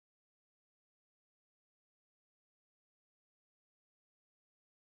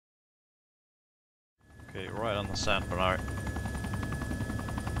Okay, right on the San Bernard.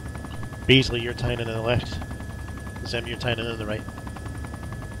 Beasley, you're tying in on the left. Zem, you're tying in on the right.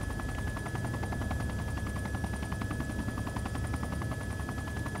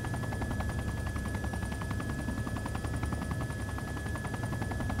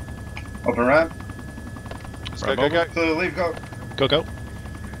 Open ramp. Let's go, go, go. Clear, leave, go. Go, go.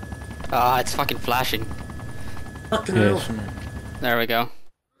 Ah, it's fucking flashing. Fucking hell. There we go.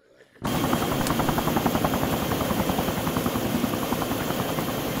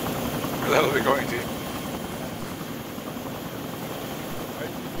 Where the hell are we going to?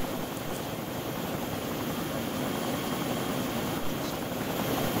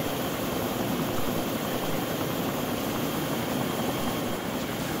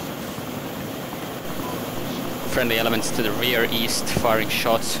 Friendly elements to the rear east, firing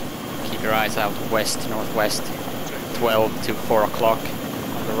shots. Keep your eyes out west, northwest. 12 to 4 o'clock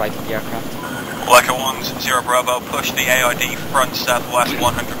on the right of the aircraft. Leica 1, 0 Bravo, push the AID front southwest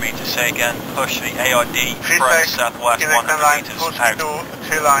 100 meters. Say again, push the AID front southwest 100 meters. Push Out. to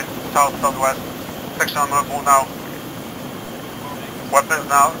treeline, south southwest. Section move now. Weapons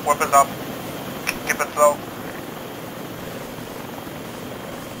now, weapons up. Keep it slow.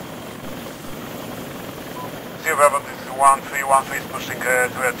 Zero Bravo, this is 1313 is pushing to a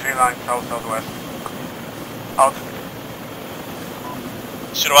treeline, south southwest. Out.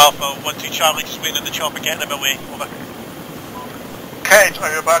 Zero Alpha, 1-2 Charlie, just waiting at the chopper, getting them away. Over. Cage,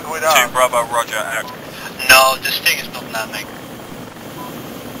 are you back with us? 2 Bravo, roger, out. No, this thing is not landing.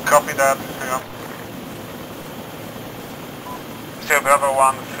 Copy that, hang on. Zero Bravo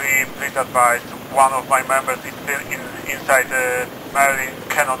 1-3, please advise, one of my members is still inside the Merlin,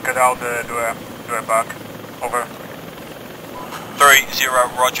 cannot get out the door back. Over.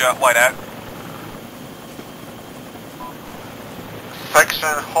 3-0, roger, white out.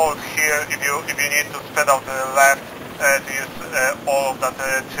 Section hold here if you need to spread out to the left to use all of that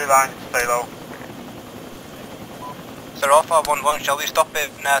tree line, stay low. Sir Alpha 1-1, shall we stop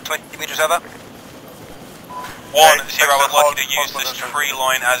in 20 meters over? 1-0, I'd like you to use this tree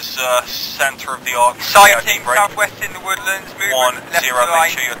line as centre of the arc. Sighting southwest in the woodlands, movement 1-0,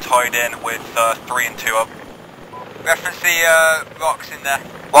 make sure you're tied in with 3 and 2 up. Reference the rocks in there.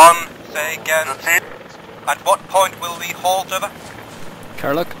 1, say again. At what point will we halt over?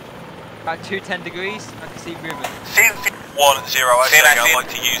 Carlock? About 210 degrees, I can see movement. 1-0, I say I'd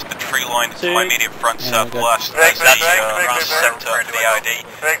like to use the tree line to my immediate front southwest as the centre for the ID.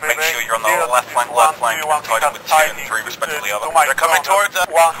 Make sure you're on the left flank, and tied in with 2 and 3 respectively other. They're coming towards us.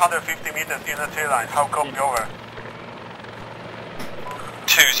 150 meters in the tree line, how copy over?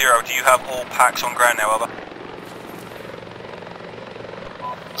 2-0, do you have all packs on ground now, over?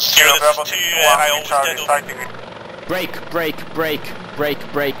 0, this is 2, I always did over. Break, break, break, break,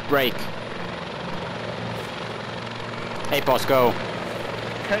 break, break. Hey boss, go.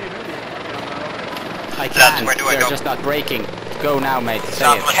 I can't, where do I they're go? just not breaking. Go now, mate, say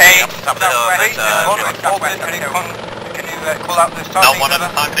it. Okay, can you call out this time? No, one at a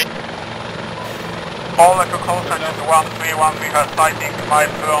time, please. All echo call centers 1313 has sighting my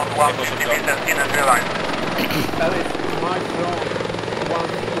front 150 meters in the tree line. That is my front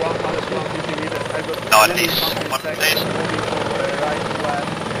 150 meters. I got No, at least one place.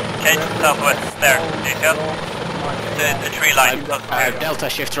 Cage southwest, there, detail. The tree line. Delta,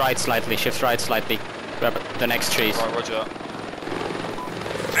 shift right slightly, grab the next trees. Right, roger.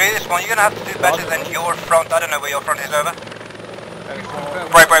 3, this one, you're gonna have to do better than your front. I don't know where your front is, over.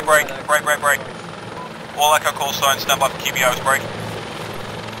 Break. All echo call signs, stand by for QBOs, break.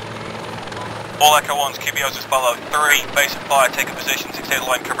 All echo 1s, QBOs as follow. 3, base of fire, take a position, 6-8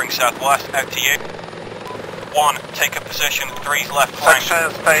 line covering southwest, out to you. 1, take a position, 3's left flank,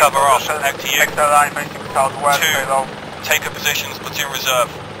 cover off, out to you. 2, take a position, platoon reserve.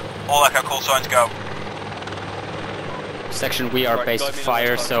 All echo call signs, go. Section, we are base of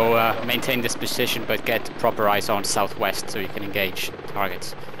fire, so maintain this position, but get proper eyes on southwest so you can engage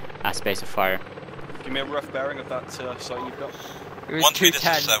targets as base of fire. Give me a rough bearing of that site you've got. It was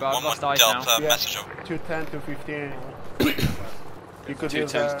 210, but I've lost eyes now. Message of 210 to 15. You could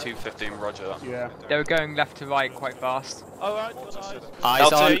use 210 to 215, roger that. Yeah. They were going left to right quite fast. Alright,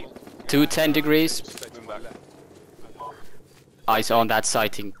 Eyes on, LT. 210 degrees. Eyes on that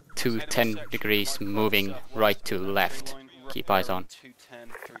sighting, 210 degrees, moving right to left. Keep eyes on.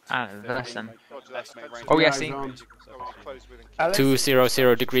 Ah, that's them. Oh yeah, see.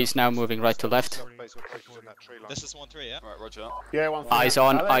 200 degrees now, moving right to left. This is 1-3, yeah? Right, roger that. Yeah, one Eyes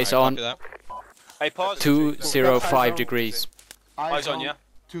on, eyes on. Hey, pause. 205 degrees. Eyes on, yeah?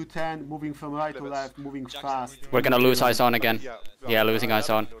 210, moving from right to left, moving fast. We're gonna lose eyes on again. Yeah, losing eyes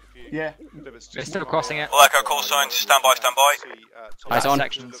on. Yeah. We're still crossing it. All Echo call signs, stand by, stand by. Eyes on.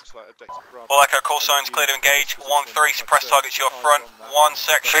 All Echo call signs, clear to engage. 1-3, suppress targets your front. One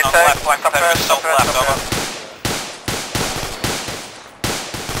section on the left flank, prepare to assault left, over.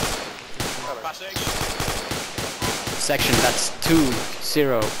 Section, that's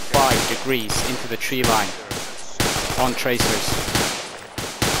 205 degrees into the tree line. On tracers.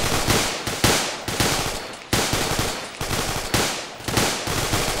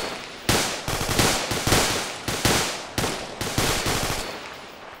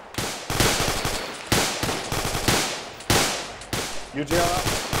 UGR.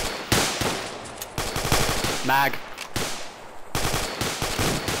 Mag.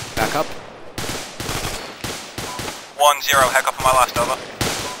 Back up. 1-0, heck up on my last, over.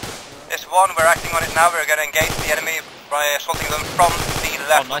 This one, we're acting on it now. We're going to engage the enemy by assaulting them from the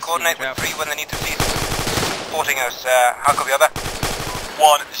left. Nice We'll coordinate with 3 when they need to cease supporting us. How copy, over? 1-0,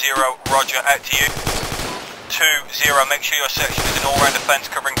 roger, out to you. 2-0, make sure your section is an all-round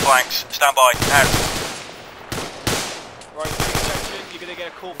defence covering flanks. Stand by, out. Right, 3 section, you're going to get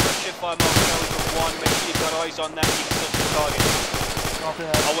a call for a shift by Mark for 1. Make sure you've got eyes on that, you can touch the target.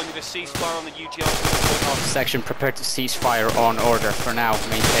 I want you to cease fire on the UGL. Section, prepare to cease fire on order. For now,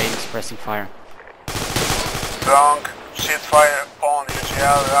 maintain suppressing fire. Wrong, shift fire on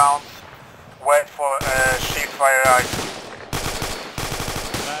UGL rounds. Wait for shift fire right.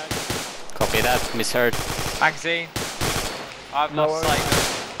 Copy that, misheard. Magazine. I've lost sight.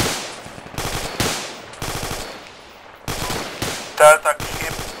 Delta,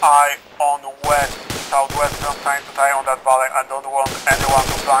 keep eye on west, southwest from time to time on that valley. I don't want anyone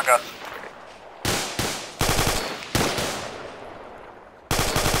to flank us.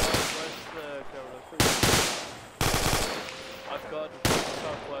 I've got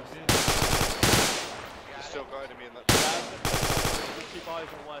southwest. You're still guiding me in that. Keep eyes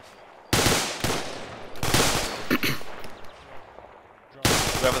on west.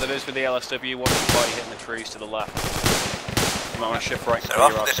 Whoever that is with the LSW, watch your body hitting the trees to the left. You might want to shift right. So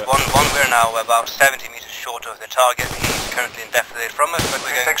after this one, we're now about 70 meters short of the target. He's currently indefinitely from us, but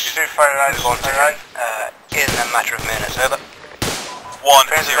we're going to shift fire right, move on to him in a matter of minutes. Over. 1-0,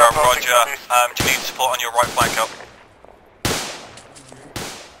 roger. Do you need support on your right flank, up?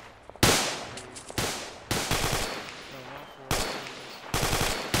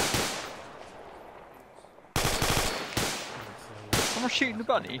 Someone's shooting the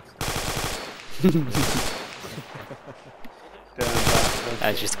bunny.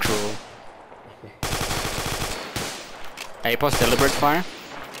 That's just cruel. APOS, deliberate fire.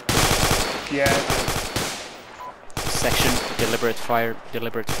 Yeah. Section, deliberate fire,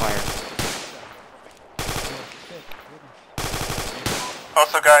 deliberate fire.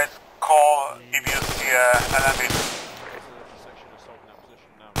 Also guys, call if you see an enemy.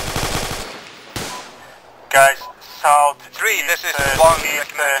 Guys, south. 3, this is 1.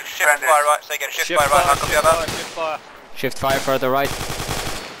 Shift fire right. Say again, shift fire right. How copy, over? Shift fire further right.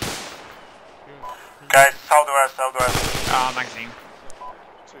 Guys, southwest, southwest. Ah, magazine.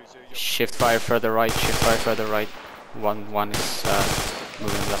 Shift fire further right, shift fire further right. 1-1 is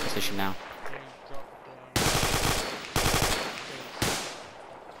moving in that position now.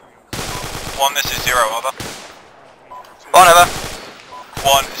 1, this is 0, over. 1, over.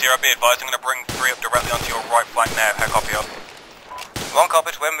 1-0, be advised, I'm going to bring 3 up directly onto your right flank now, heck copy, up. 1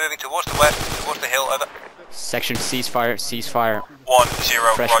 copied, we're moving towards the west, towards the hill, over. Section, ceasefire, ceasefire.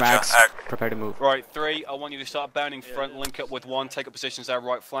 1-0, Fresh roger, mags, out. prepare to move. Right, 3, I want you to start bounding front, link up with 1, take up positions our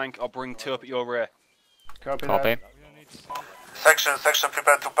right flank, I'll bring 2 up at your rear. Copy. Section,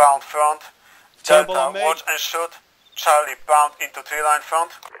 prepare to bound front. Delta, watch and shoot. Charlie, bound into tree line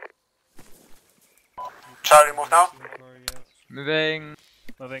front. Charlie, move now. Moving.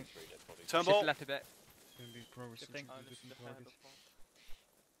 Moving. Turnbull. Shift left a bit.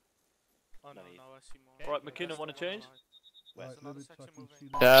 Right, McKinnon, want to change?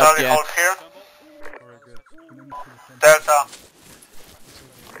 Charlie, Yeah. hold here. Delta.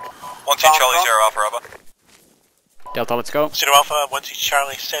 1-2, Charlie, 0, Alpha, over. Delta, let's go. 0 Alpha, 1-2,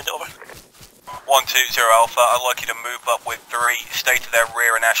 Charlie, send it over. 1-2, Alpha, I'd like you to move up with 3, stay to their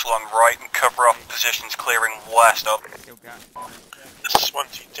rear and echelon right and cover off positions clearing west, up. This is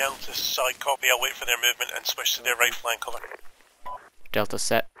 1-2 Delta, side copy, I'll wait for their movement and switch to their right flank cover. Delta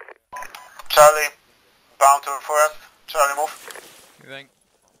set. Charlie, bound to forest. Charlie, move. Moving.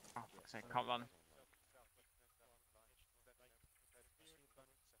 Oh, fuck's sake, can't run.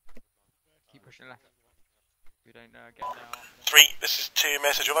 Keep pushing left. We don't get now. 3, this is 2,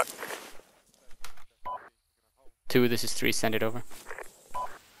 message over. 2, this is 3, send it over.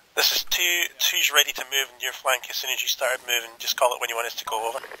 2's ready to move in your flank as soon as you started moving. Just call it when you want us to go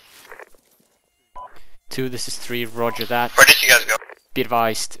over. 2, this is 3, roger that. Where did you guys go? Be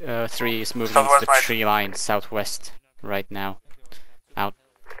advised, 3 is moving into the tree line southwest right now. Out.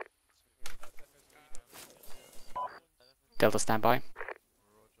 Delta standby.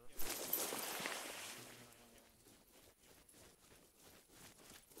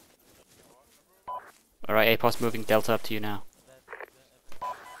 Alright, APOS moving, Delta up to you now.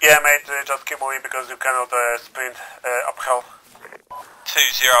 Yeah, mate, just keep moving because you cannot sprint uphill. 2-0,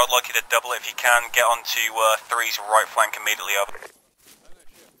 I'd like you to double it if you can. Get onto 3's right flank immediately over.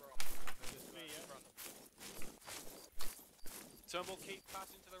 Turnbull, keep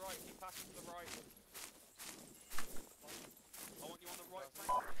passing to the right, keep passing to the right. I want you on the right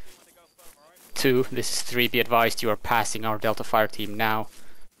flank when they go firm, alright? 2, this is 3, be advised you are passing our Delta fire team now.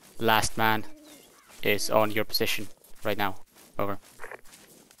 Last man is on your position right now. Over.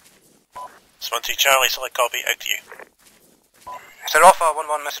 Swansea Charlie, select copy, out to you. Is it Alpha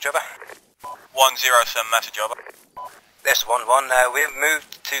 1-1 message over? 1-0, send message over. This 1-1, we've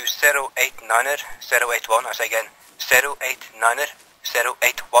moved to 089er, 081, I say again, 089er,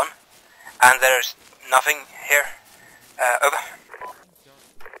 081, and there's nothing here, over.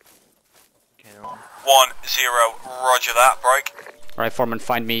 1-0, roger that, break. Alright, Foreman,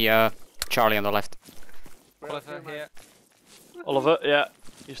 find me Charlie on the left. Oliver here. Oliver, yeah,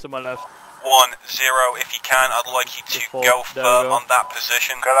 you're to my left. 1-0, if you can, I'd like you to go firm on that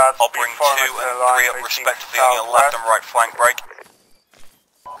position. I'll bring 2 and 3 up respectively on your left and right flank break.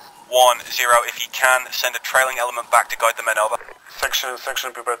 1-0, if you can, send a trailing element back to guide the men over. Section,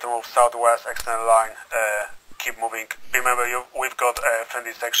 prepare to move southwest, extend line, keep moving. Remember, we've got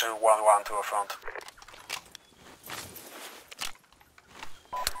friendly section 1-1 to the front.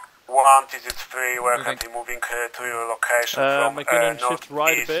 1, this is 3, we're currently moving to your location from shift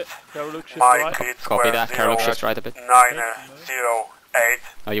right a bit. Caroluk, shift right. Copy that, Caroluk, shift right a bit. 908.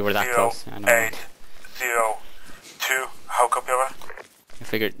 Oh, you were that close. 802. How copy over? I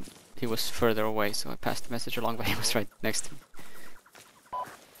figured he was further away, so I passed the message along, but he was right next to me.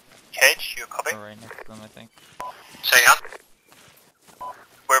 Cage, you copy? Right next to them, I think. Say again?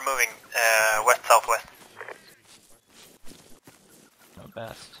 We're moving west-southwest. Not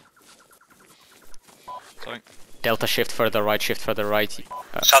best. Sorry. Delta, shift further right,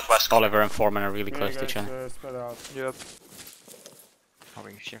 Southwest. Oliver and Foreman are really close to each other. Yep.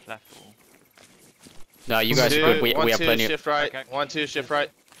 Probably shift left. Or... No, you guys are good, we have plenty shift right. Okay. 1-2, shift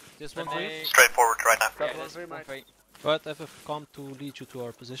right. This one, please. Straight forward right now. Yeah, this 1-3. Right, FF come to lead you to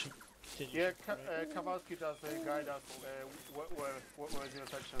our position. Yeah, Kowalski does guide us. Where is your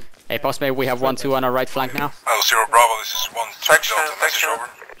section? Hey, boss, maybe we have 1-2 on our right flank now. Zero Bravo, this is 1 Section, Delta, message over.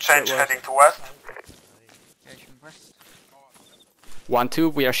 Change heading to west.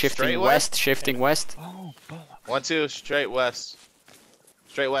 1-2, we are shifting west, shifting west. Oh, 1-2, straight west.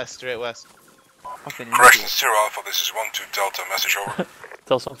 Straight west. Correction, 0 Alpha, this is 1-2 Delta, message over.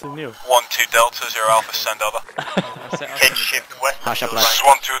 Tell something new. 1-2 Delta, 0 Alpha, send over. Cage shift west. Hush up, This left. is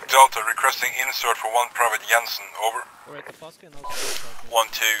 1-2 Delta, requesting insert for 1 Private Janssen, over.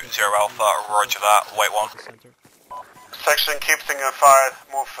 1-2, 0 Alpha, roger that, wait 1. Section, keep single fire,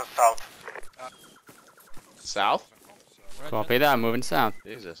 move south. South? Copy that, moving south.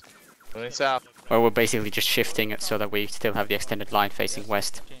 Jesus. Moving south. Well, we're basically just shifting it so that we still have the extended line facing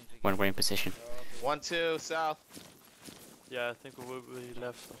west when we're in position. 1-2, south. Yeah, I think we will be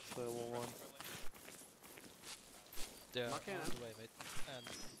left of 1-1.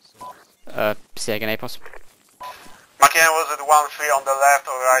 Yeah, Say again, Apos. McKenna was at 1-3 on the left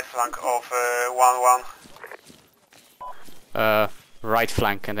or right flank of 1-1? Right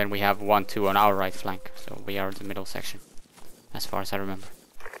flank, and then we have 1-2 on our right flank, so we are in the middle section, as far as I remember.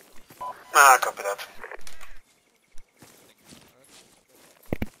 Copy that.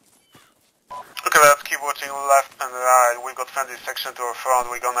 Okay, let's keep watching left and right. We've got friendly section to our front.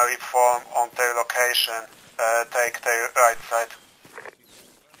 We're gonna reform on their location. Take their right side.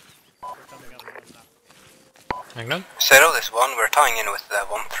 Hang on. 0, this 1, we're tying in with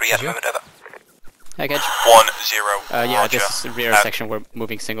 1-3 at the moment, over. Hey, Gage. 1-0, yeah, roger. this is rear section, we're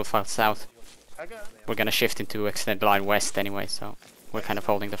moving single file south. We're gonna shift into extended line west anyway, so we're kind of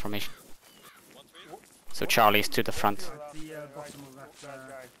holding the formation. So Charlie's to the front.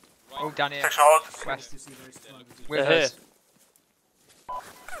 Oh, down here. Section hold. West. We're here.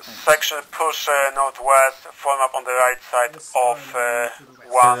 Section push northwest, form up on the right side of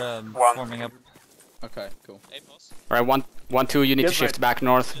 1-1. Forming up. Okay, cool. Alright, 1-2, you need to shift back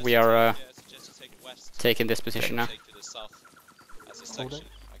north. We are taking this position now.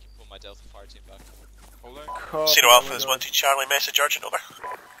 Zero Alpha is 1-2 Charlie, message urgent, over.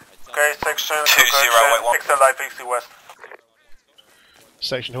 Okay, section 2081. XLI 50 west.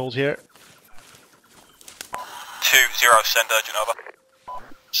 Section holds here. 2-0, send urgent over.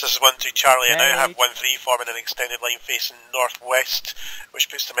 So this is 1-2 Charlie, I now have 1-3 forming an extended line facing northwest, which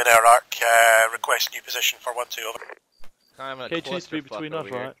puts them in our arc. Request new position for 1-2 over. Cage needs to be between us,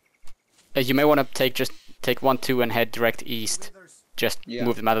 right? You may want to take 1-2 and head direct east. Just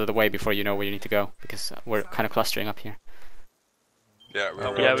move them out of the way before you know where you need to go, because we're kind of clustering up here.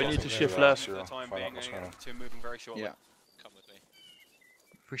 Yeah, we need to shift left. For the time being, two moving very shortly. Yeah.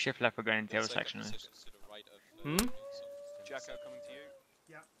 If we shift left, we're going into the other section. Hmm? Jacko coming to you.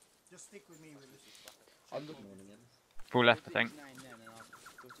 Yeah, just stick with me with this. I'm looking again. Full left, I think.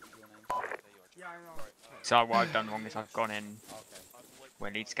 Yeah, I know. So what I've done wrong is I've gone in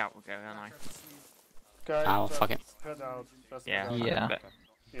where lead scout would go, haven't I? Okay, Oh, fuck it. Head out. Yeah.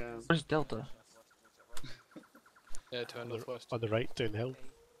 Yeah. Where's Delta? Yeah, turn northwest. On the right, down the hill.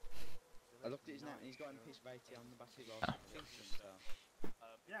 I looked at his net and he's got a piece of AT on the back of his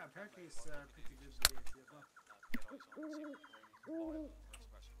Yeah, apparently it's pretty good with AT as well.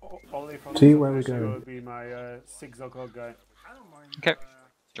 Only from See where we're going. will be my 6 o'clock guy. I don't mind. Okay. Do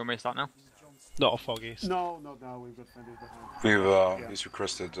you want me to start now? Not a foggy. No, not now. We've got Fenders behind. We've he's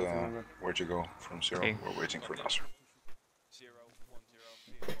requested where to go from 0. Okay. We're waiting for Nasser.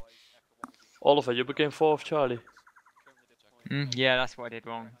 Oliver, you became 4th Charlie. Yeah, that's what I did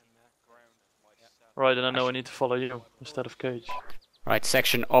wrong. Right, and I know I need to follow you instead of Cage. Right,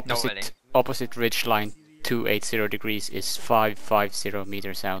 section opposite ridge line 280 degrees is 550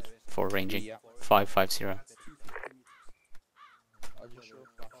 meters out for ranging. 550.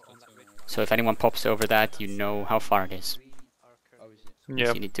 So if anyone pops over that, you know how far it is. Yeah.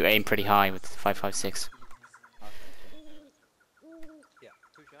 So you need to aim pretty high with 556.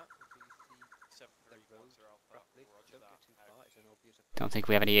 Don't think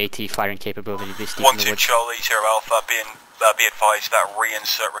we have any AT firing capability this deep in the 1-2 woods. Charlie, 0 Alpha, be advised that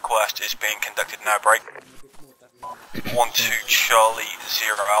reinsert request is being conducted now, break. 1-2 Charlie,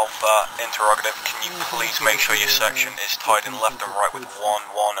 0 Alpha, interrogative, can you please make sure your section is tied in left and right with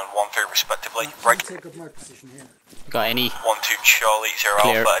 1-1 and 1-3 respectively, break. Got any 1-2 Charlie, 0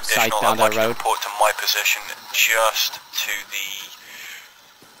 clear Alpha, sight additional, down I'd like that to road? report to my position just to the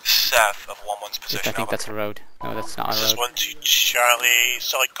south of 1-1's position. I think that's a road. No, that's not a This is road. 1-2 Charlie,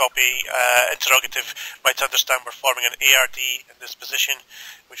 solid copy, interrogative, might understand we're forming an ARD in this position,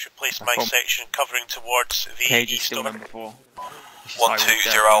 which would place my section covering towards the Cage is east still over. number 4.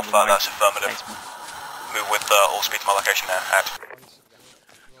 1-2 0 Alpha, that's affirmative. Move with all speed to my location now, out.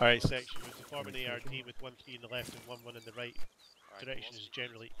 Alright, section, we're to form an ART with 1-3 in the left and 1-1 in the right. Direction is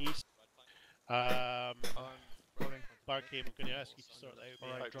generally east. Barcade, I'm going to ask you to sort that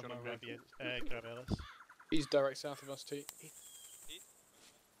out. Alright, Drop John, and grab Ellis. He's direct south of us, T.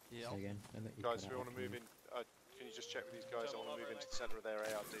 Yeah. Guys, we want to move in. Can you just check with these guys? I want to move into the centre of their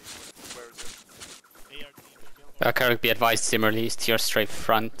ARD. Where is it? Carrick, be advised, Zimmer leads to your straight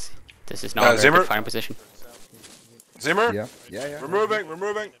front. This is not a very good firing position. Zimmer? Yeah. We're moving, we're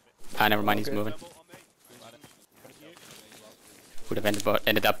moving. Ah, never mind, he's moving. Would have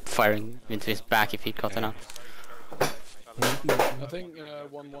ended up firing into his back if he'd got enough. I think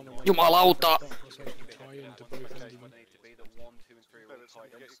 1-1 Jumalauta!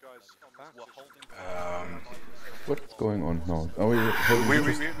 What's going on now? Are we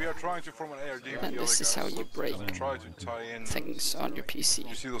are trying to form an ARD with And this is how you break try to tie in things on your PC.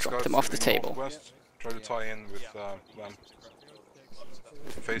 You see those Drop guys them off the moving table. northwest? Try to tie in with them.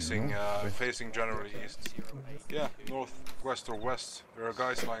 Facing generally east. Yeah, northwest or west. There are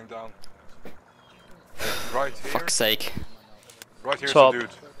guys lying down. Right here. Fuck's sake. Right here's a dude.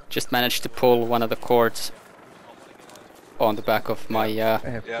 Just managed to pull one of the cords on the back of my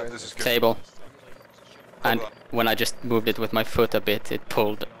this is good. table. And when I just moved it with my foot a bit, it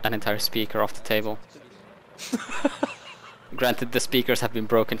pulled an entire speaker off the table. Granted, the speakers have been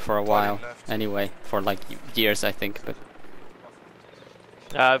broken for a while, anyway, for like years I think, but...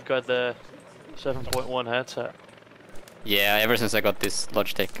 I've got the 7.1 headset. Yeah, ever since I got this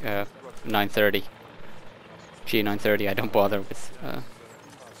Logitech 930, G930, I don't bother with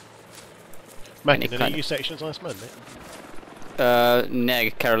Mac, did any sections last month, mate?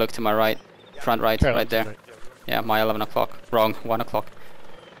 Neg, Carol, look to my right. Front right, right there. Right. Yeah, my 11 o'clock. Wrong, 1 o'clock.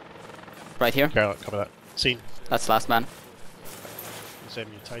 Right here. Carol, cover that. Scene. That's last man.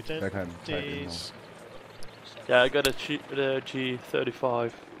 Same you tight in. Yeah, I got a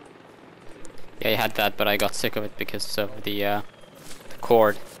G35. Yeah, you had that, but I got sick of it because of the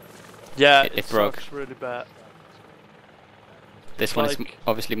cord. Yeah, it broke. Sucks really bad. This one is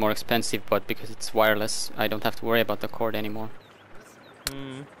obviously more expensive, but because it's wireless, I don't have to worry about the cord anymore.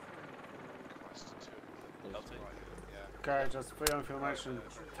 Okay, just for your information,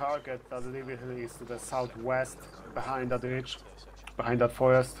 target that literally is to the southwest, behind that ridge, behind that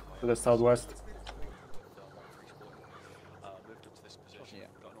forest, to the southwest.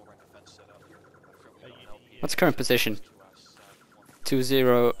 What's current position?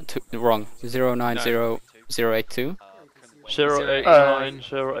 wrong. 090082. 089,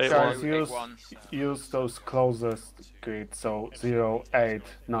 Guys, use those closest grids, so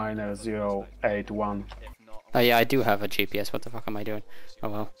 089081. Oh yeah, I do have a GPS. What the fuck am I doing? Oh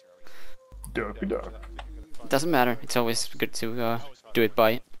well. Derpy derp. Doesn't matter. It's always good to do it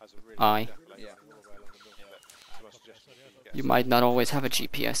by eye. You might not always have a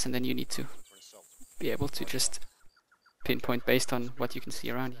GPS, and then you need to be able to just pinpoint based on what you can see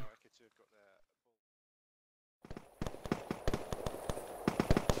around you.